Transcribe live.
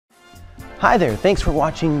Hi there, thanks for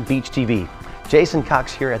watching Beach TV. Jason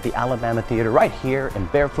Cox here at the Alabama Theater right here in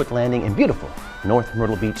Barefoot Landing in beautiful North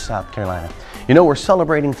Myrtle Beach, South Carolina. You know, we're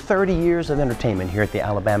celebrating 30 years of entertainment here at the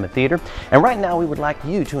Alabama Theater, and right now we would like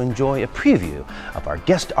you to enjoy a preview of our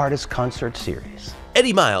guest artist concert series.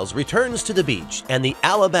 Eddie Miles returns to the beach and the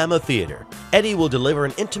Alabama Theater. Eddie will deliver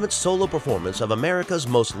an intimate solo performance of America's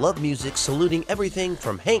most loved music, saluting everything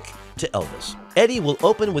from Hank to Elvis. Eddie will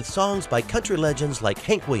open with songs by country legends like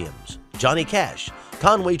Hank Williams, Johnny Cash,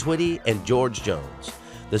 Conway Twitty, and George Jones.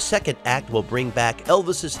 The second act will bring back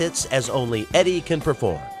Elvis's hits as only Eddie can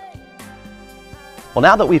perform. Well,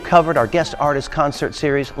 now that we've covered our guest artist concert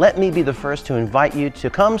series, let me be the first to invite you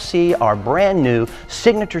to come see our brand new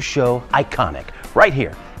signature show, Iconic, right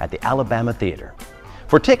here at the Alabama Theater.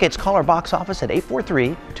 For tickets, call our box office at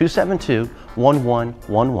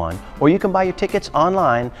 843-272-1111, or you can buy your tickets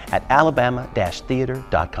online at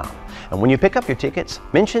alabama-theater.com. And when you pick up your tickets,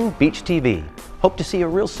 mention Beach TV. Hope to see you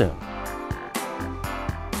real soon.